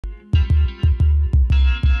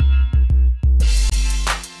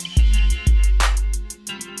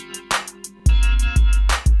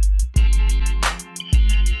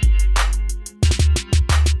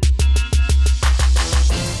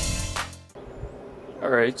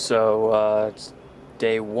Alright, so it's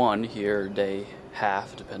day one here, or day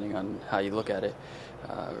half, depending on how you look at it.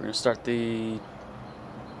 We're going to start the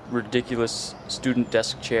ridiculous student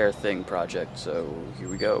desk chair thing project, so here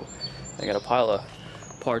we go. I got a pile of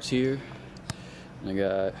parts here. I got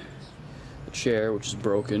a chair, which is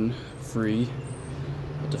broken, free.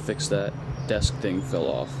 But to fix that desk thing fell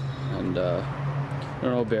off. And I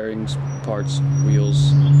don't know, bearings, parts,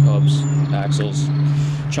 wheels, hubs, axles.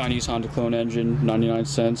 Chinese Honda clone engine, 99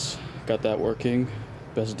 cents. Got that working.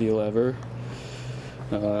 Best deal ever.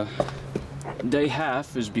 Day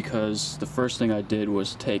half is because the first thing I did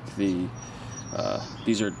was take the,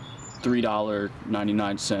 these are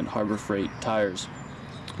 $3.99 Harbor Freight tires,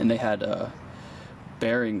 and they had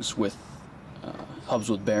bearings with, hubs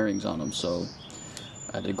with bearings on them, so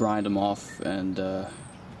I had to grind them off and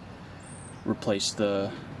replace the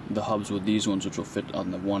hubs with these ones, which will fit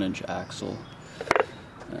on the 1-inch axle.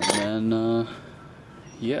 And then,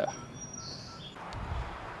 yeah.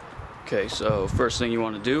 Okay, so first thing you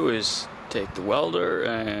want to do is take the welder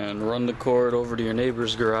and run the cord over to your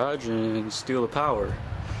neighbor's garage and steal the power.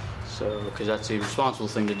 So, because that's the responsible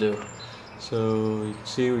thing to do. So, you can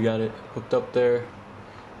see we got it hooked up there,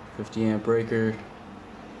 50 amp breaker.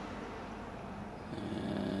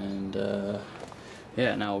 And,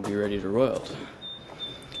 yeah, now we'll be ready to weld.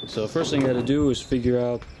 So, first thing you got to do is figure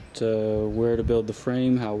out where to build the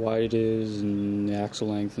frame, how wide it is, and the axle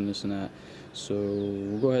length, and this and that. So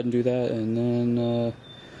we'll go ahead and do that, and then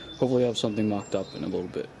hopefully have something mocked up in a little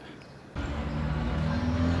bit.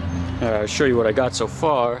 Alright, I'll show you what I got so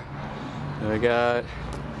far. I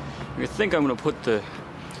think I'm going to put the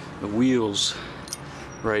wheels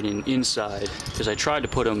right inside, because I tried to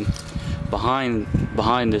put them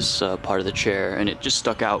behind this part of the chair, and it just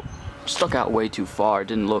stuck out way too far. It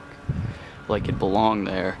didn't look like it belonged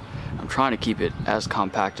there. I'm trying to keep it as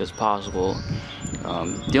compact as possible.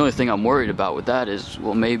 The only thing I'm worried about with that is,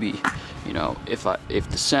 well, maybe, you know, if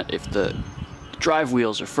the drive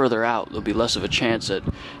wheels are further out, there'll be less of a chance that,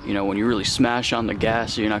 you know, when you really smash on the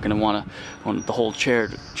gas, you're not going to want the whole chair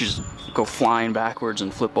to just go flying backwards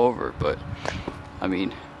and flip over. But I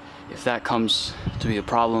mean, if that comes to be a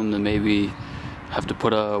problem, then maybe have to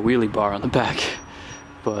put a wheelie bar on the back.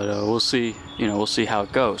 But we'll see. You know, we'll see how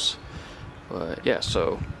it goes. But yeah,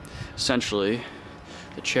 so essentially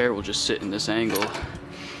the chair will just sit in this angle,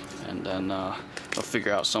 and then I'll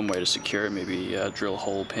figure out some way to secure it, maybe drill a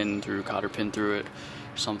hole pin through, cotter pin through it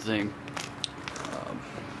or something.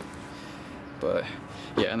 But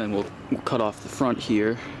yeah, and then we'll cut off the front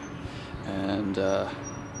here, and you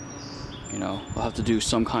know, we'll have to do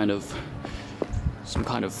some kind of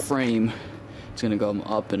frame. It's gonna go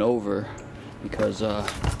up and over because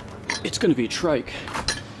it's gonna be trike.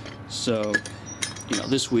 So, you know,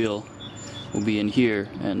 this wheel will be in here,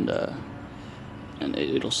 and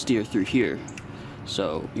it'll steer through here.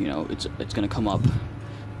 So, you know, it's gonna come up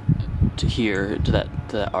to here, to that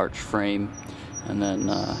arch frame, and then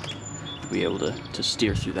be able to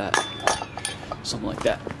steer through that, something like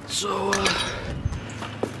that. So,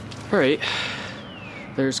 all right,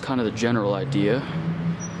 there's kind of the general idea.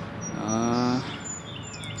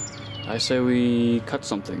 I say we cut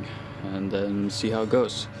something and then see how it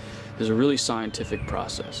goes. It's a really scientific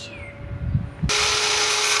process.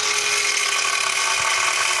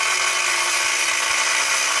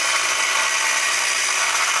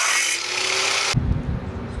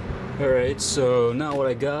 Alright, so now what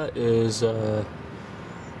I got is the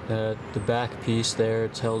back piece there.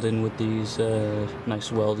 It's held in with these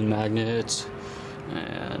nice welding magnets,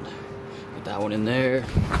 and get that one in there. And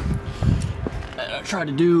what I tried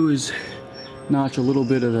to do is notch a little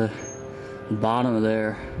bit of the bottom of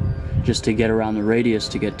there, just to get around the radius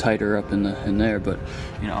to get tighter up in there. But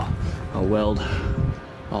you know, I'll weld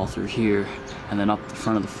all through here and then up the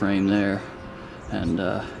front of the frame there, and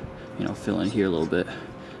you know, fill in here a little bit.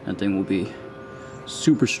 That thing will be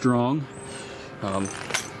super strong. You know,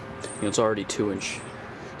 it's already 2-inch.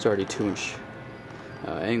 It's already 2-inch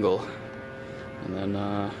angle, and then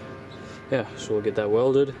yeah, so we'll get that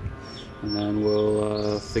welded, and then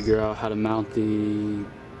we'll figure out how to mount the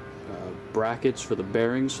brackets for the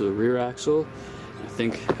bearings for the rear axle. I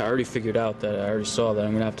think I already figured out that I already saw that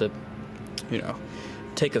I'm gonna have to, you know,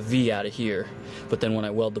 take a V out of here, but then when I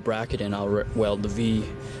weld the bracket in, I'll weld the V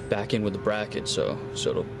back in with the bracket, so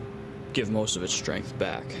it'll give most of its strength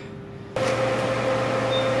back.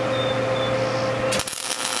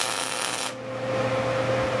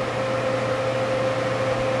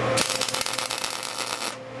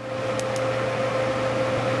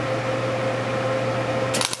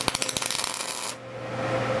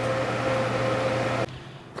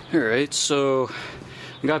 Alright, so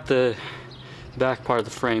I got the back part of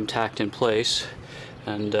the frame tacked in place,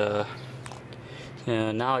 and now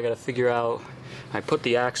I gotta figure out. I put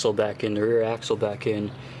the axle back in, the rear axle back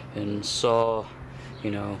in, and saw,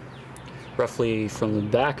 you know, roughly from the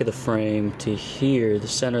back of the frame to here, the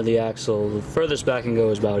center of the axle, the furthest back I can go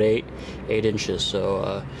is about 8 inches.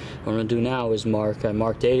 So what I'm gonna do now is I marked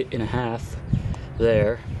 8.5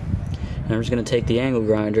 there, and I'm just gonna take the angle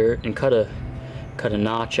grinder and cut a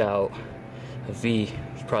notch out, a V.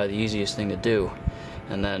 It's probably the easiest thing to do,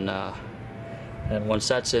 and then and once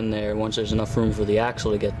that's in there, once there's enough room for the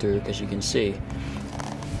axle to get through, because you can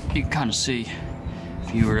kind of see,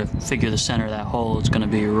 if you were to figure the center of that hole, it's going to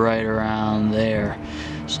be right around there,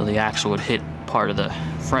 so the axle would hit part of the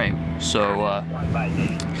frame. So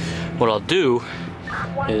what I'll do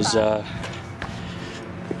is I'll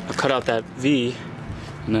cut out that V,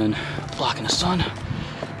 and then blocking the sun,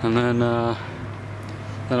 and then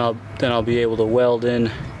I'll be able to weld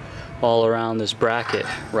in all around this bracket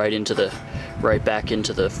right back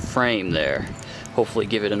into the frame there. Hopefully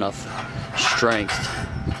give it enough strength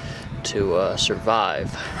to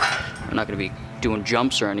survive. I'm not going to be doing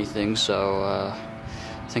jumps or anything, so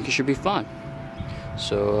I think it should be fine.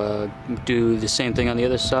 So do the same thing on the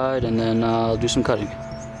other side, and then I'll do some cutting.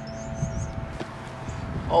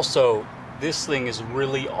 Also, this thing is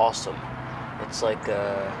really awesome. It's like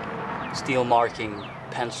a steel marking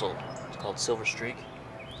pencil. It's called Silver Streak.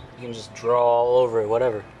 You can just draw all over it,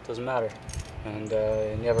 whatever, it doesn't matter. And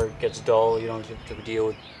it never gets dull. You don't have to deal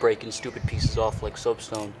with breaking stupid pieces off like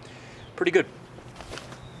soapstone. Pretty good.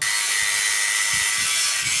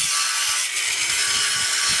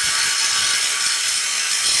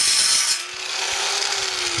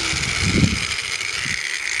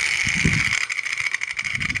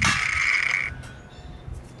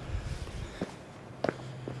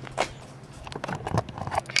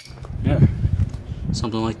 Yeah,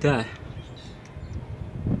 something like that.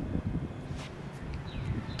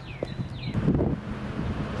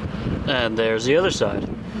 And there's the other side.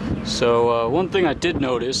 So one thing I did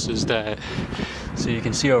notice is that, so you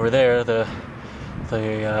can see over there, the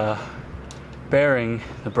bearing,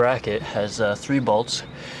 the bracket has 3 bolts,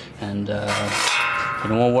 and it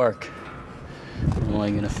won't work. I'm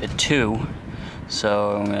only gonna fit 2,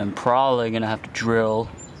 so I'm probably gonna have to drill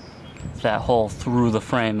that hole through the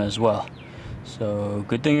frame as well. So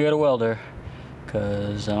good thing I got a welder,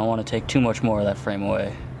 because I don't want to take too much more of that frame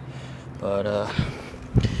away. But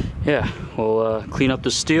yeah, we'll clean up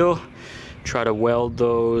the steel, try to weld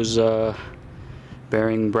those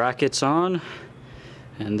bearing brackets on,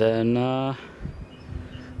 and then we'll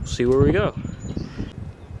see where we go.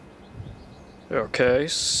 Okay,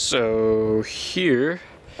 so here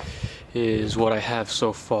is what I have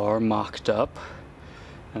so far mocked up.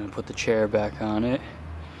 And I put the chair back on it,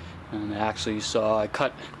 and actually you saw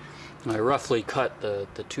I roughly cut the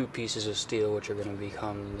 2 pieces of steel, which are going to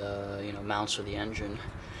become the mounts for the engine.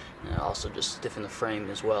 And I also just stiffened the frame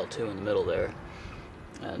as well too in the middle there,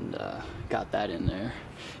 and got that in there.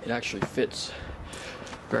 It actually fits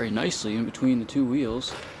very nicely in between the 2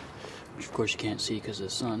 wheels, which of course you can't see because of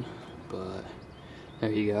the sun, but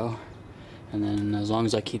there you go. And then as long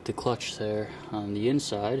as I keep the clutch there on the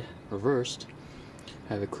inside reversed,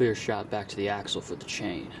 I have a clear shot back to the axle for the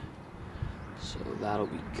chain, so that'll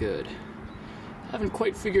be good. I haven't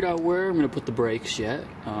quite figured out where I'm going to put the brakes yet.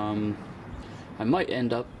 I might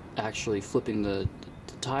end up actually flipping the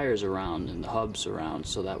tires around and the hubs around,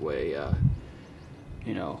 so that way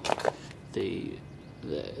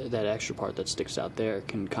that extra part that sticks out there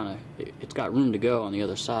can it's got room to go on the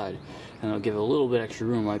other side, and I'll give it a little bit extra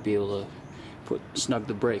room. Might be able to snug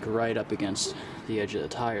the brake right up against the edge of the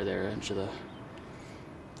tire there, edge of the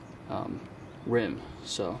rim.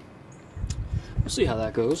 So we'll see how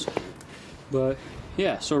that goes. But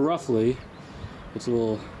yeah, so roughly it's a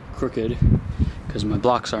little crooked because my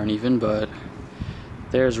blocks aren't even, but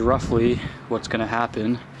there's roughly what's going to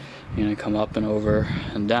happen. You're going to come up and over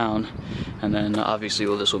and down, and then obviously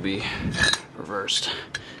this will be reversed.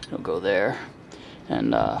 It'll go there,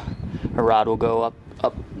 and a rod will go up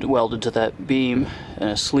welded to that beam and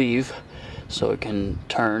a sleeve, so it can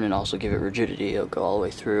turn and also give it rigidity. It'll go all the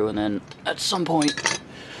way through, and then at some point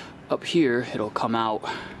up here it'll come out,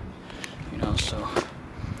 so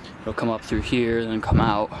it'll come up through here and then come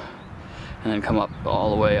out and then come up all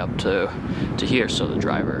the way up to here, so the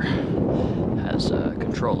driver has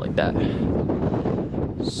control like that.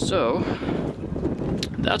 So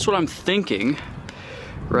that's what I'm thinking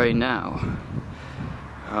right now.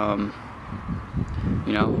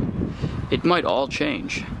 It might all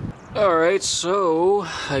change. Alright, so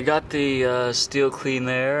I got the steel clean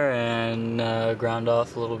there and ground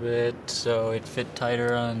off a little bit so it fit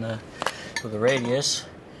tighter on the with a radius,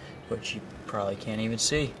 which you probably can't even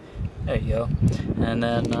see. There you go. And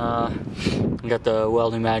then we got the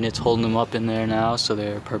welding magnets holding them up in there now, so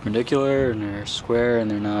they're perpendicular and they're square and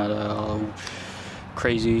they're not all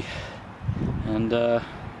crazy. And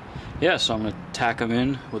yeah, so I'm gonna tack them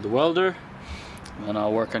in with the welder, and then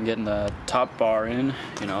I'll work on getting the top bar in.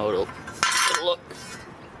 You know, it'll look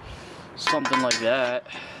something like that,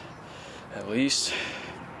 at least.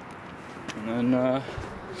 And then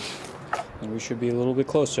we should be a little bit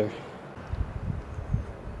closer.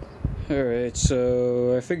 Alright,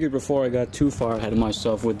 so I figured before I got too far ahead of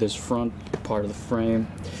myself with this front part of the frame,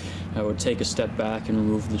 I would take a step back and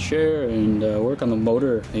remove the chair and work on the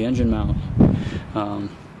motor, the engine mount.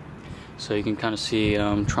 So you can kind of see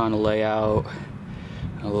I'm trying to lay out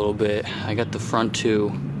a little bit. I got the front two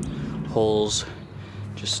holes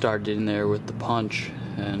just started in there with the punch,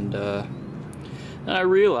 and I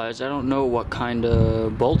realized I don't know what kind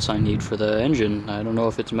of bolts I need for the engine. I don't know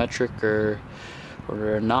if it's metric or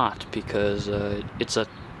not, because it's a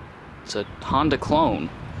Honda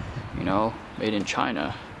clone, you know, made in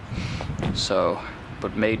China, so,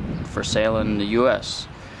 but made for sale in the US,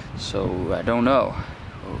 so I don't know.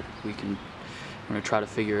 We're gonna try to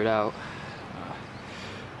figure it out,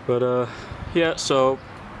 but yeah, so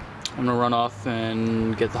I'm gonna run off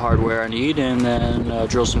and get the hardware I need, and then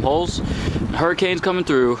drill some holes. The hurricane's coming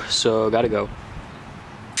through, so gotta go.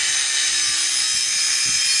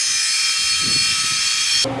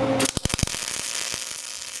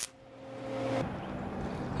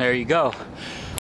 There you go.